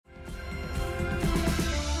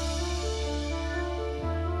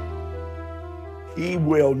He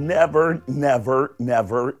will never, never,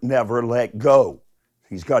 never, never let go.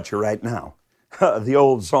 He's got you right now. The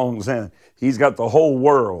old song saying, he's got the whole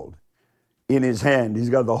world in his hand. He's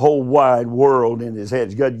got the whole wide world in his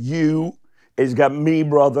hand. He's got you, he's got me,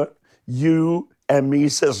 brother, you and me,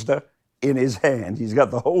 sister, in his hand. He's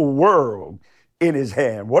got the whole world in his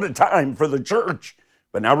hand. What a time for the church.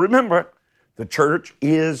 But now remember, the church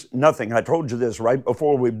is nothing. I told you this right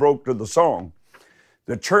before we broke to the song.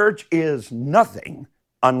 The church is nothing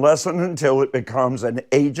unless and until it becomes an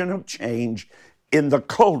agent of change in the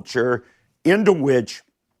culture into which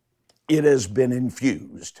it has been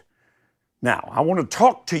infused. Now, I want to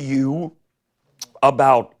talk to you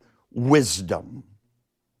about wisdom.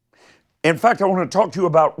 In fact, I want to talk to you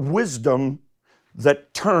about wisdom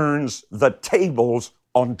that turns the tables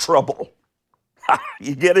on trouble.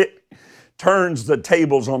 You get it? Turns the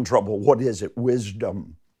tables on trouble. What is it?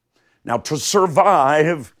 Wisdom. Now, to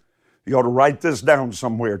survive, you ought to write this down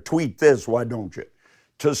somewhere. Tweet this, why don't you?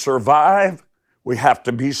 To survive, we have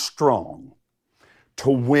to be strong. To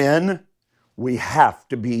win, we have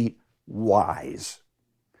to be wise.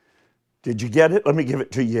 Did you get it? Let me give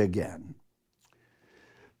it to you again.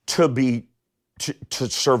 To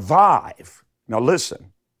survive. Now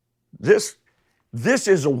listen, this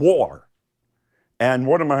is a war. And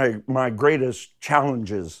one of my greatest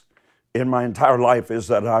challenges in my entire life is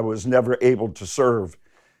that I was never able to serve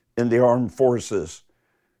in the armed forces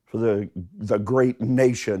for the great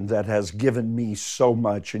nation that has given me so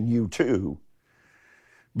much, and you too.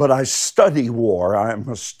 But I study war. I'm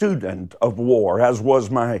a student of war, as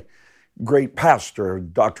was my great pastor,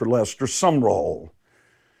 Dr. Lester Sumrall.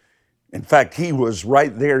 In fact, he was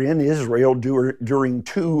right there in Israel during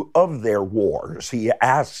two of their wars. He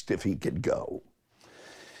asked if he could go.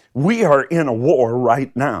 We are in a war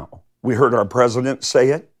right now. We heard our president say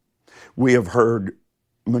it. We have heard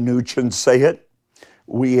Mnuchin say it.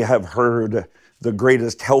 We have heard the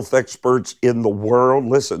greatest health experts in the world.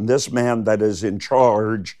 Listen, this man that is in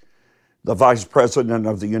charge, the vice president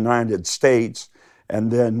of the United States,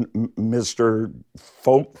 and then Mr.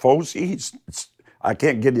 Fauci, I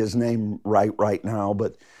can't get his name right now,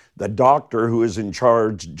 but the doctor who is in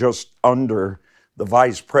charge just under the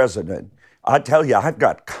vice president. I tell you, I've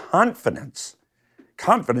got confidence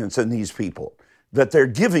in these people that they're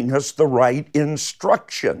giving us the right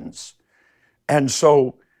instructions. And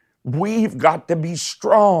so we've got to be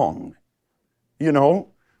strong. You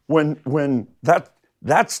know, when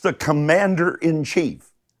that's the commander in chief.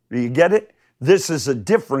 Do you get it? This is a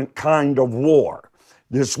different kind of war.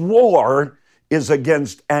 This war is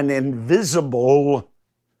against an invisible,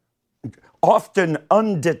 often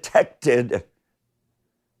undetected,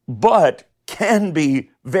 but can be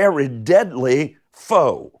very deadly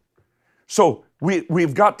foe. So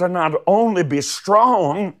we've got to not only be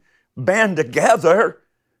strong, band together,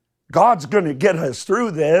 God's going to get us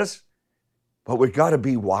through this, but we've got to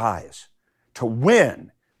be wise. To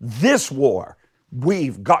win this war,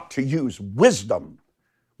 we've got to use wisdom.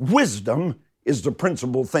 Wisdom is the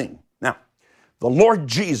principal thing. Now, the Lord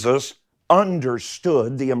Jesus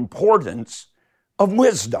understood the importance of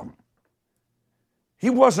wisdom. He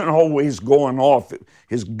wasn't always going off,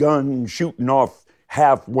 his gun shooting off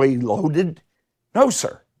halfway loaded. No,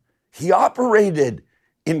 sir. He operated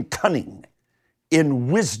in cunning, in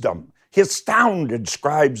wisdom. He astounded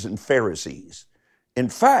scribes and Pharisees. In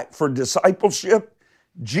fact, for discipleship,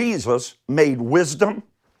 Jesus made wisdom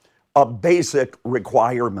a basic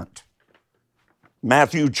requirement.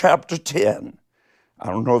 Matthew chapter 10. I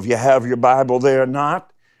don't know if you have your Bible there or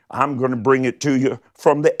not. I'm going to bring it to you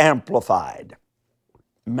from the Amplified.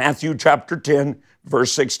 Matthew chapter 10,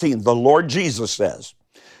 verse 16. The Lord Jesus says,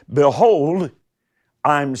 "Behold,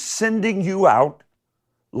 I'm sending you out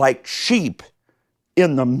like sheep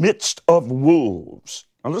in the midst of wolves."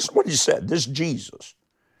 Now listen to what he said. This is Jesus.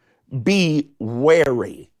 "Be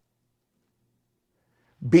wary.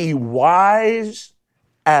 Be wise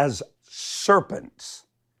as serpents,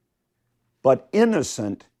 but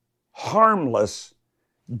innocent, harmless,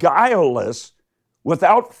 guileless,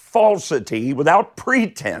 without falsity, without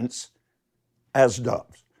pretense, as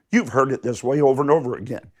doves." You've heard it this way over and over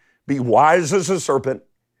again. Be wise as a serpent,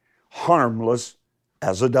 harmless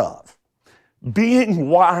as a dove. Being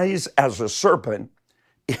wise as a serpent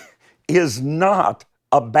is not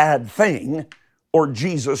a bad thing, or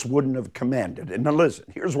Jesus wouldn't have commanded it. Now listen,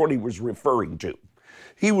 here's what he was referring to.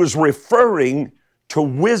 He was referring to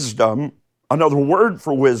wisdom. Another word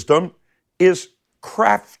for wisdom is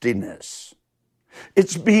craftiness.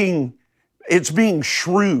 It's being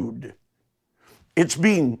shrewd. It's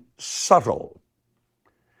being subtle.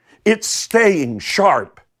 It's staying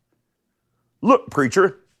sharp. Look,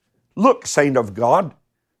 preacher, Look, saint of God,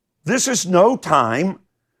 this is no time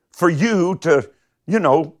for you to,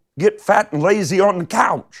 get fat and lazy on the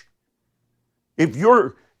couch. If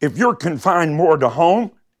you're confined more to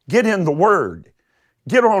home, get in the Word.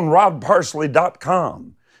 Get on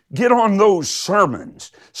rodparsley.com. Get on those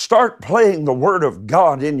sermons. Start playing the Word of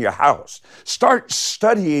God in your house. Start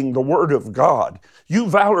studying the Word of God. You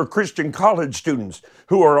Valor Christian College students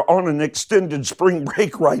who are on an extended spring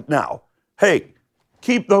break right now, hey,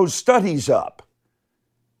 keep those studies up.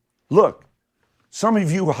 Look, some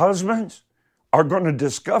of you husbands are going to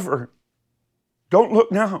discover, don't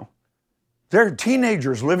look now, there are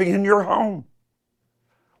teenagers living in your home.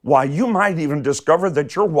 Why, you might even discover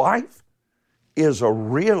that your wife is a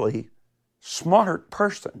really smart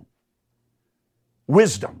person.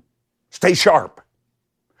 Wisdom. Stay sharp.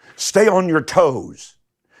 Stay on your toes.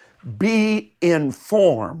 Be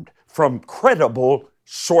informed from credible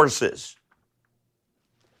sources.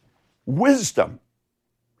 Wisdom.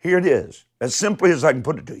 Here it is, as simply as I can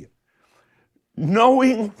put it to you.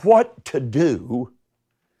 Knowing what to do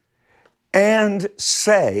and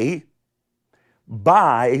say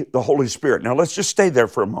by the Holy Spirit. Now let's just stay there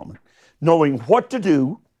for a moment. Knowing what to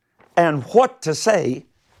do and what to say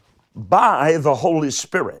by the Holy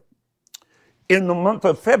Spirit. In the month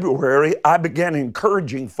of February, I began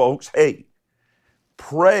encouraging folks, hey,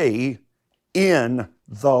 pray in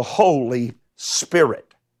the Holy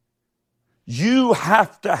Spirit. You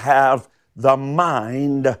have to have the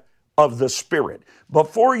mind of the Spirit.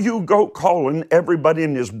 Before you go calling everybody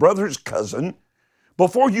and his brother's cousin,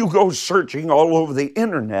 before you go searching all over the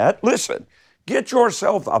internet, listen, get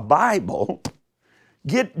yourself a Bible,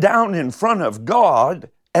 get down in front of God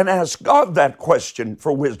and ask God that question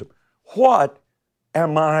for wisdom. What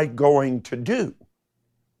am I going to do?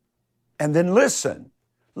 And then listen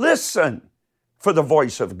for the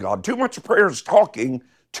voice of God. Too much prayer is talking,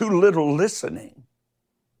 too little listening.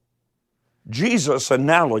 Jesus'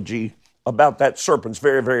 analogy about that serpent's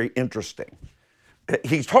very, very interesting.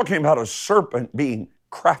 He's talking about a serpent being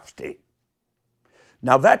crafty.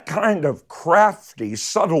 Now that kind of crafty,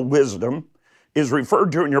 subtle wisdom is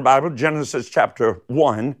referred to in your Bible, Genesis chapter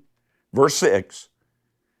 1, verse 6,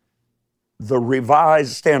 the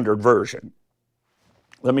Revised Standard Version.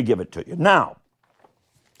 Let me give it to you. Now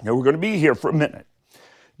we're going to be here for a minute.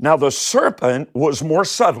 Now the serpent was more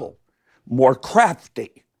subtle, more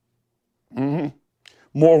crafty,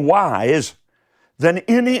 more wise than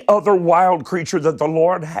any other wild creature that the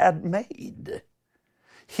Lord had made.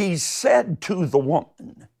 He said to the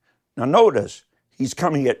woman, now notice, he's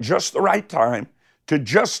coming at just the right time, to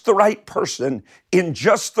just the right person, in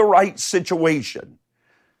just the right situation,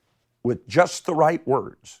 with just the right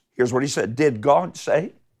words. Here's what he said. Did God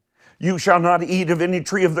say, you shall not eat of any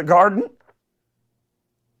tree of the garden?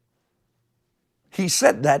 He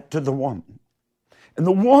said that to the woman. And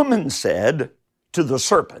the woman said to the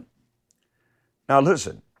serpent, now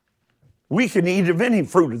listen, we can eat of any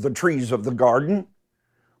fruit of the trees of the garden,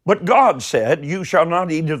 but God said, you shall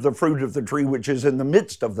not eat of the fruit of the tree which is in the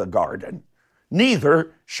midst of the garden,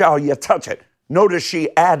 neither shall you touch it. Notice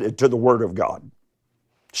she added to the word of God.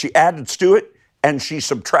 She adds to it and she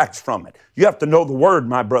subtracts from it. You have to know the word,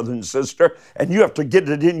 my brother and sister, and you have to get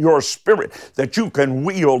it in your spirit that you can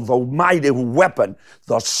wield the mighty weapon,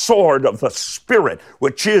 the sword of the Spirit,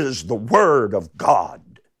 which is the word of God.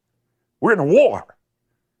 We're in a war.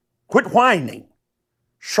 Quit whining.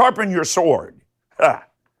 Sharpen your sword.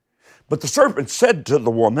 But the serpent said to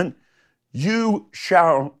the woman, he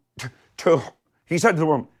said to the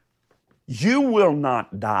woman, you will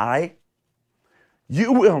not die.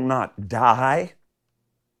 You will not die.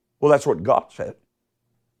 Well, that's what God said.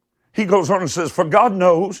 He goes on and says, for God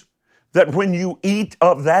knows that when you eat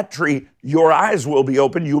of that tree, your eyes will be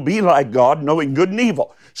open. You'll be like God, knowing good and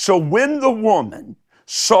evil. So when the woman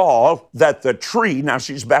saw that the tree, now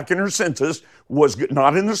she's back in her senses, was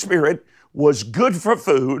not in the spirit, was good for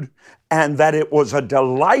food, and that it was a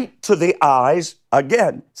delight to the eyes,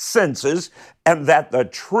 again, senses, and that the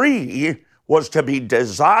tree was to be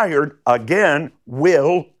desired, again,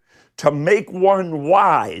 will, to make one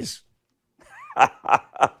wise.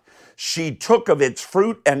 She took of its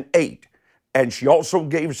fruit and ate, and she also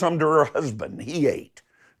gave some to her husband. He ate.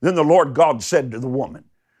 Then the Lord God said to the woman,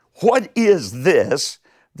 what is this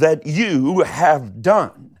that you have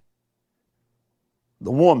done?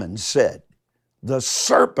 The woman said, the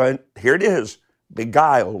serpent, here it is,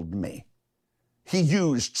 beguiled me. He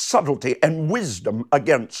used subtlety and wisdom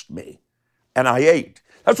against me, and I ate.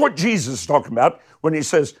 That's what Jesus is talking about when he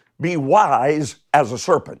says, be wise as a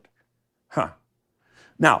serpent.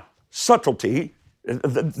 Now, subtlety,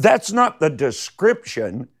 that's not the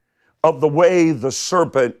description of the way the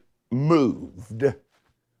serpent moved.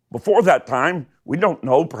 Before that time, we don't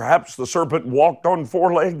know. Perhaps the serpent walked on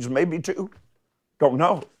 4 legs, maybe 2. Don't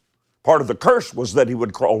know. Part of the curse was that he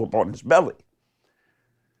would crawl upon his belly.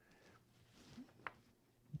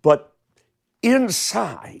 But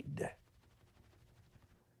inside,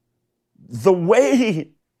 the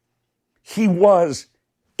way he was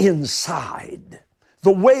inside,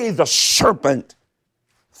 the way the serpent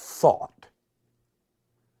thought,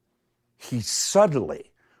 he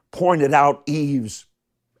subtly pointed out Eve's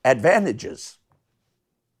advantages.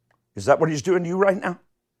 Is that what he's doing to you right now?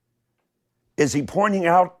 Is he pointing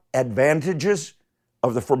out advantages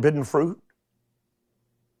of the forbidden fruit?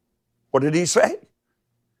 What did he say?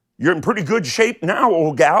 You're in pretty good shape now,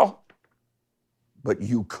 old gal, but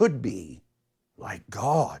you could be like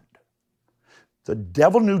God. The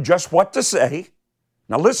devil knew just what to say.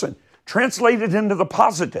 Now listen, translated into the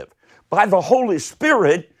positive. By the Holy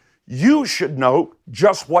Spirit, you should know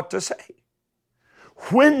just what to say,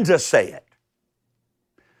 when to say it,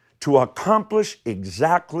 to accomplish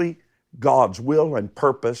exactly God's will and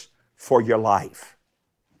purpose for your life.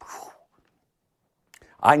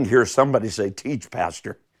 I can hear somebody say, teach,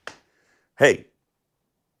 Pastor. Hey,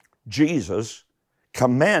 Jesus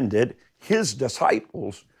commanded his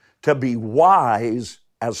disciples to be wise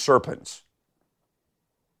as serpents,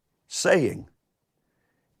 saying,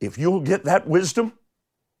 if you'll get that wisdom,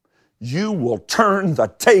 you will turn the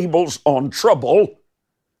tables on trouble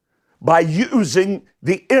by using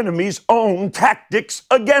the enemy's own tactics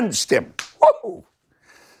against him. Whoa!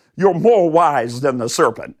 You're more wise than the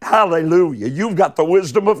serpent. Hallelujah. You've got the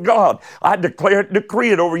wisdom of God. I declare it,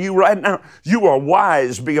 decree it over you right now. You are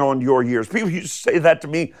wise beyond your years. People used to say that to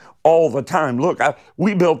me all the time. Look,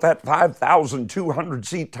 we built that 5,200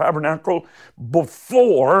 seat tabernacle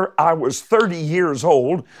before I was 30 years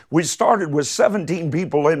old. We started with 17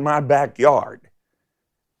 people in my backyard.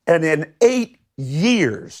 And in 8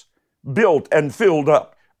 years, built and filled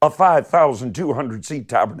up a 5,200 seat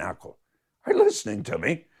tabernacle. Are you listening to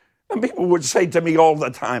me? And people would say to me all the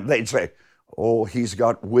time, they'd say, oh, he's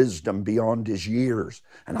got wisdom beyond his years.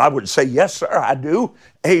 And I would say, yes, sir, I do.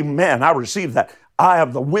 Amen. I receive that. I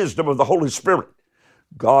have the wisdom of the Holy Spirit.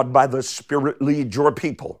 God, by the Spirit, lead your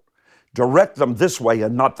people. Direct them this way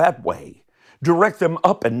and not that way. Direct them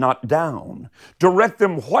up and not down. Direct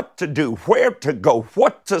them what to do, where to go,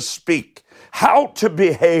 what to speak, how to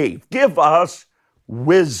behave. Give us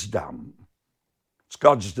wisdom. It's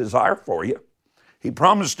God's desire for you. He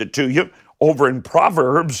promised it to you over in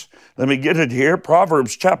Proverbs. Let me get it here.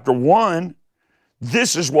 Proverbs chapter 1.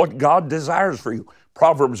 This is what God desires for you.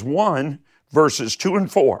 Proverbs 1, verses 2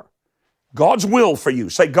 and 4. God's will for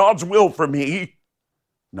you. Say, God's will for me.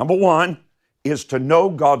 Number 1 is to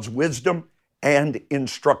know God's wisdom and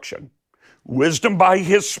instruction. Wisdom by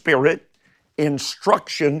his Spirit,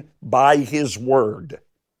 instruction by his word.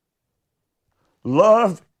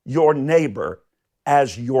 Love your neighbor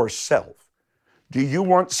as yourself. Do you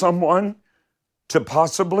want someone to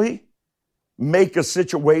possibly make a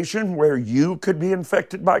situation where you could be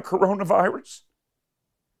infected by coronavirus?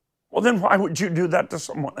 Well, then why would you do that to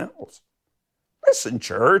someone else? Listen,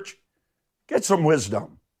 church, get some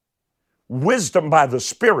wisdom. Wisdom by the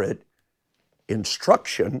Spirit,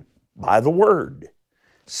 instruction by the Word.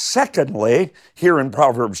 Secondly, here in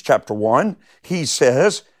Proverbs chapter 1, he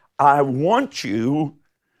says, I want you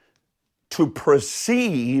to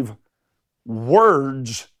perceive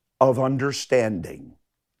words of understanding.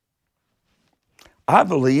 I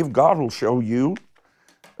believe God will show you.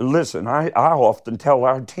 Listen, I often tell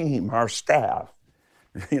our team, our staff,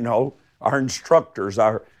 our instructors,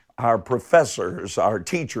 our professors, our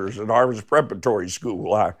teachers at our preparatory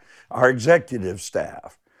school, our executive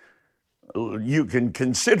staff, you can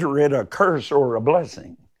consider it a curse or a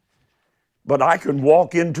blessing. But I can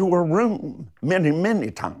walk into a room many, many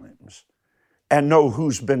times and know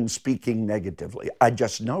who's been speaking negatively. I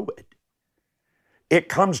just know it. It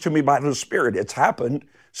comes to me by the Spirit. It's happened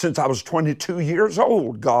since I was 22 years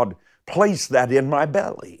old. God placed that in my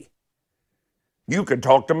belly. You can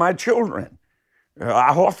talk to my children.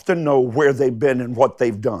 I often know where they've been and what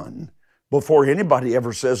they've done before anybody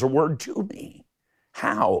ever says a word to me.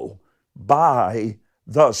 How? By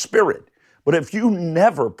the Spirit. But if you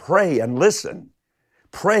never pray and listen,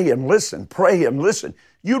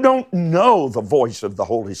 you don't know the voice of the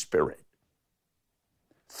Holy Spirit.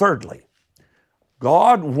 Thirdly,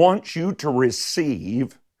 God wants you to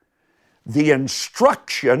receive the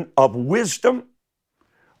instruction of wisdom,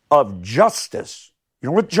 of justice. You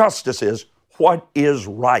know what justice is? What is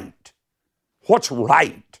right? What's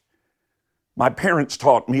right? My parents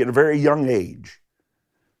taught me at a very young age,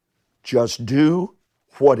 just do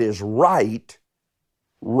what is right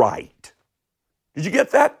right. Did you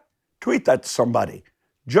get that? Tweet that to somebody.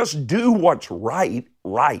 Just do what's right,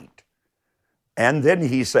 right. And then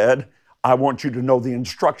he said, I want you to know the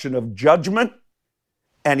instruction of judgment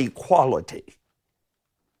and equality.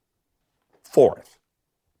 Fourth,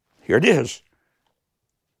 here it is.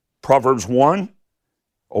 Proverbs 1,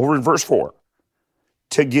 over in verse 4.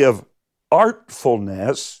 To give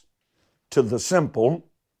artfulness to the simple,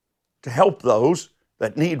 to help those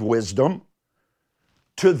that need wisdom,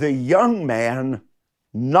 to the young man,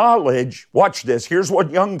 knowledge. Watch this. Here's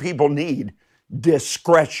what young people need: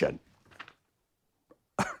 discretion.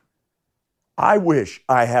 I wish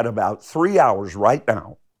I had about 3 hours right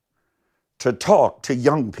now to talk to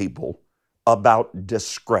young people about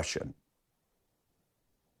discretion.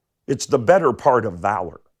 It's the better part of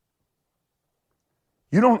valor.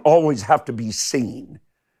 You don't always have to be seen.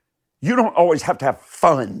 You don't always have to have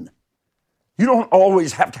fun. You don't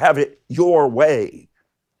always have to have it your way.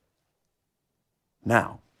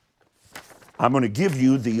 Now, I'm going to give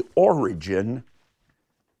you the origin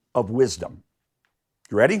of wisdom.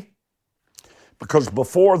 You ready? Because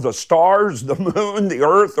before the stars, the moon, the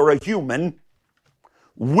earth, or a human,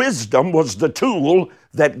 wisdom was the tool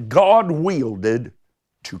that God wielded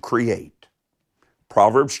to create.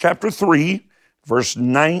 Proverbs chapter 3, verse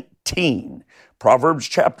 19. Proverbs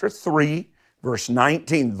chapter 3, verse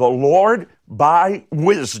 19. The Lord by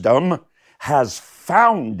wisdom has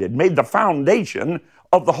made the foundation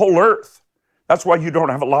of the whole earth. That's why you don't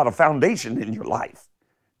have a lot of foundation in your life.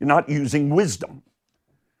 You're not using wisdom.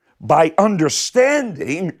 By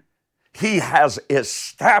understanding, he has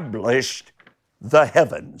established the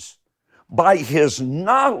heavens. By his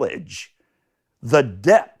knowledge, the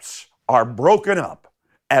depths are broken up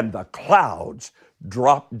and the clouds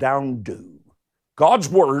drop down dew. God's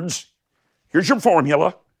words, here's your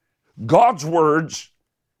formula. God's words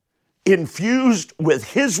infused with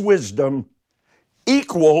his wisdom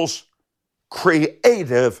equals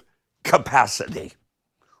creative capacity.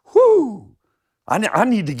 Whew! I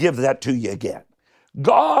need to give that to you again.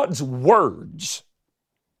 God's words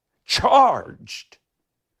charged,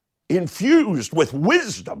 infused with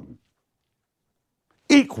wisdom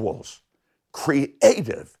equals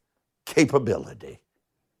creative capability.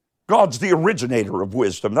 God's the originator of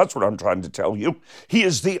wisdom. That's what I'm trying to tell you. He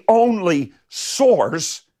is the only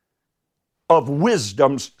source of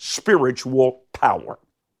wisdom's spiritual power.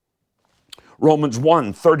 Romans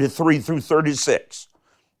 1, 33 through 36.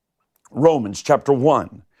 Romans chapter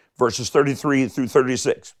 1, verses 33 through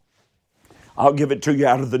 36. I'll give it to you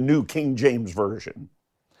out of the New King James Version.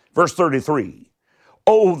 Verse 33.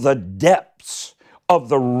 Oh, the depths of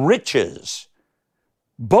the riches,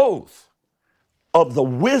 both of the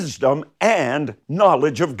wisdom and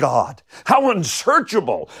knowledge of God. How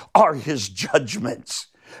unsearchable are his judgments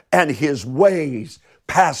and his ways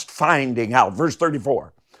past finding out. Verse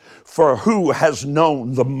 34. For who has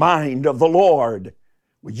known the mind of the Lord?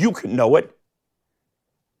 Well, you can know it.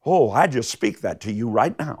 Oh, I just speak that to you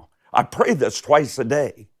right now. I pray this twice a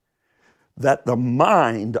day, that the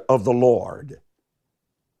mind of the Lord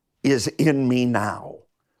is in me now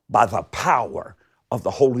by the power of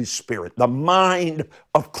the Holy Spirit. The mind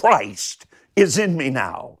of Christ is in me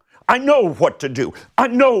now. I know what to do. I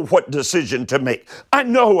know what decision to make. I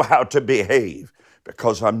know how to behave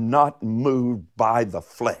because I'm not moved by the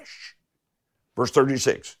flesh. Verse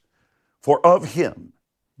 36, for of him,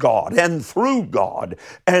 God, and through God,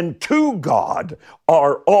 and to God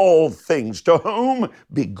are all things, to whom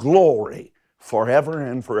be glory forever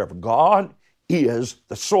and forever. God is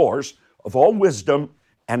the source of all wisdom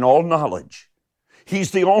and all knowledge. He's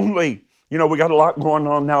the only, we got a lot going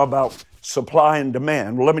on now about supply and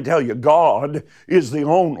demand. Well, let me tell you, God is the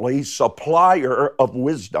only supplier of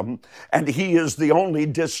wisdom, and he is the only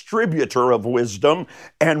distributor of wisdom.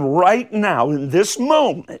 And right now, in this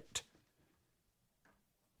moment,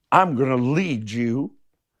 I'm going to lead you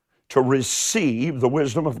to receive the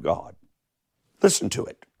wisdom of God. Listen to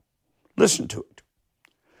it. Listen to it.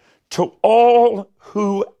 To all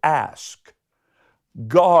who ask,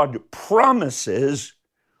 God promises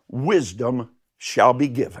wisdom shall be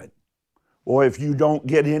given. Or if you don't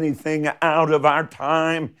get anything out of our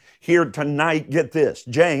time here tonight, get this.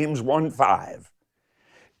 James 1:5.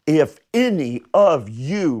 If any of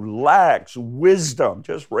you lacks wisdom,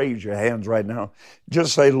 just raise your hands right now.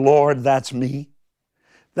 Just say, Lord, that's me.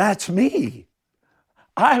 That's me.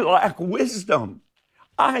 I lack wisdom.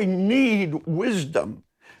 I need wisdom.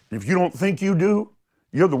 And if you don't think you do,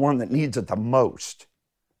 you're the one that needs it the most.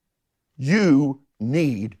 You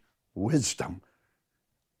need wisdom.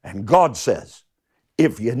 And God says,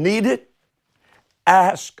 if you need it,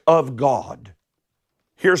 ask of God.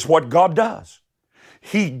 Here's what God does.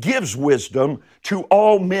 He gives wisdom to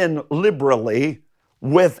all men liberally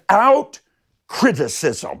without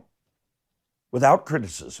criticism. Without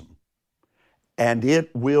criticism. And it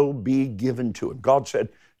will be given to him. God said,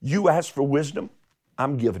 you ask for wisdom,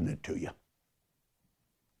 I'm giving it to you.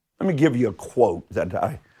 Let me give you a quote that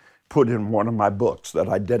I put in one of my books that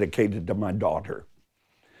I dedicated to my daughter.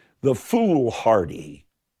 The foolhardy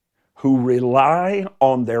who rely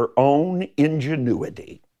on their own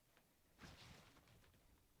ingenuity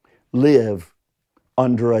live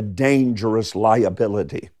under a dangerous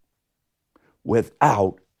liability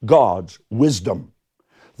without God's wisdom.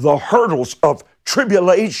 The hurdles of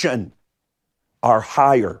tribulation are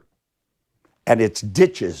higher and its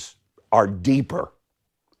ditches are deeper.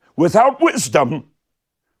 Without wisdom,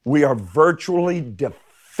 we are virtually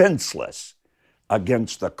defenseless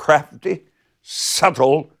against the crafty,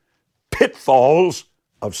 subtle pitfalls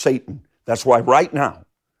of Satan. That's why right now,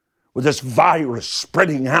 with this virus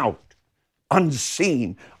spreading out,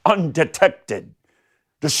 unseen, undetected,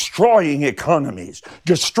 destroying economies,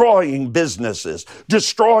 destroying businesses,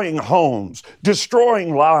 destroying homes,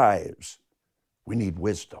 destroying lives, we need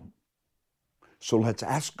wisdom. So let's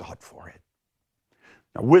ask God for it.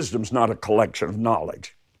 Now, wisdom's not a collection of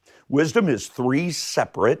knowledge. Wisdom is three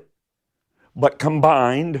separate but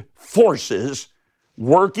combined forces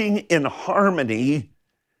working in harmony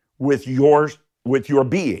with your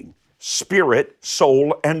being, spirit,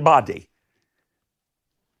 soul, and body.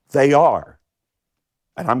 They are.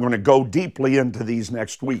 And I'm going to go deeply into these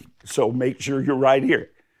next week, so make sure you're right here.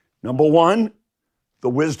 Number one, the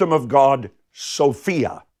wisdom of God,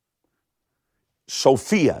 Sophia.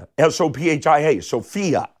 Sophia, S-O-P-H-I-A,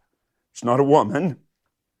 Sophia. It's not a woman.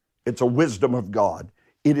 It's a wisdom of God.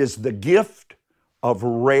 It is the gift of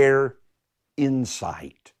rare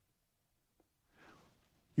insight.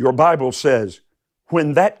 Your Bible says,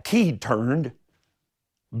 when that key turned,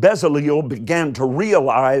 Bezaleel began to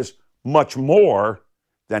realize much more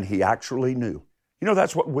than he actually knew. You know,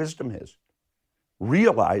 that's what wisdom is.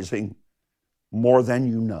 Realizing more than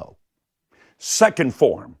you know. Second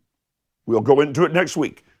form, we'll go into it next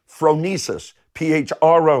week. Phronesis,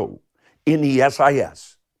 P-H-R-O-N-E-S-I-S.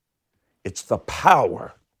 It's the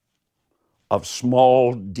power of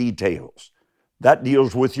small details. That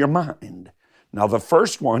deals with your mind. Now, the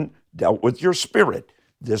first one dealt with your spirit.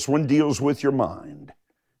 This one deals with your mind.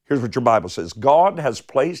 Here's what your Bible says. God has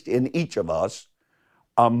placed in each of us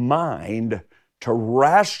a mind to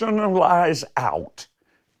rationalize out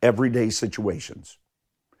everyday situations.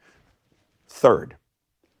 Third,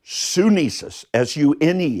 sunesis,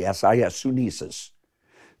 S-U-N-E-S-I-S, sunesis.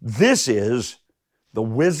 This is the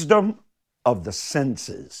wisdom of the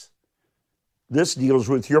senses. This deals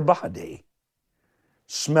with your body.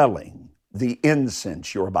 Smelling the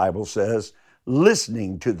incense, your Bible says,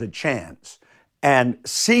 listening to the chants, and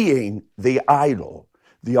seeing the idol.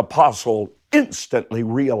 The apostle instantly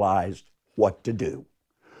realized what to do.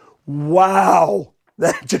 Wow,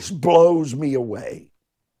 that just blows me away.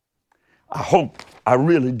 I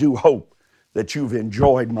really do hope that you've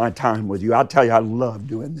enjoyed my time with you. I tell you, I love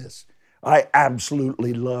doing this. I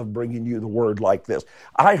absolutely love bringing you the word like this.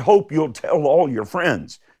 I hope you'll tell all your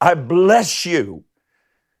friends. I bless you.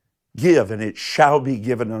 Give, and it shall be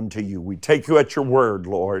given unto you. We take you at your word,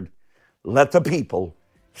 Lord. Let the people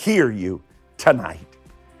hear you tonight.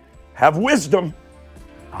 Have wisdom.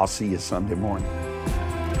 I'll see you Sunday morning.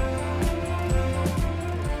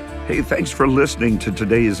 Hey, thanks for listening to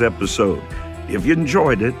today's episode. If you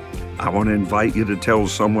enjoyed it, I want to invite you to tell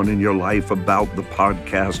someone in your life about the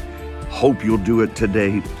podcast. Hope you'll do it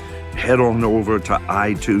today. Head on over to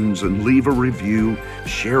iTunes and leave a review.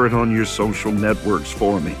 Share it on your social networks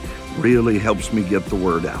for me. Really helps me get the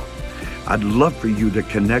word out. I'd love for you to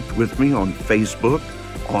connect with me on Facebook,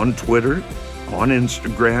 on Twitter, on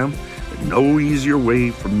Instagram. No easier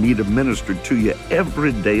way for me to minister to you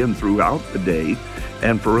every day and throughout the day,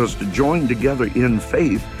 and for us to join together in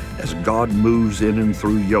faith as God moves in and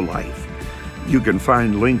through your life. You can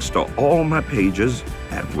find links to all my pages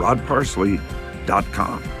at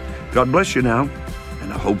rodparsley.com. God bless you now,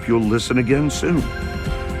 and I hope you'll listen again soon.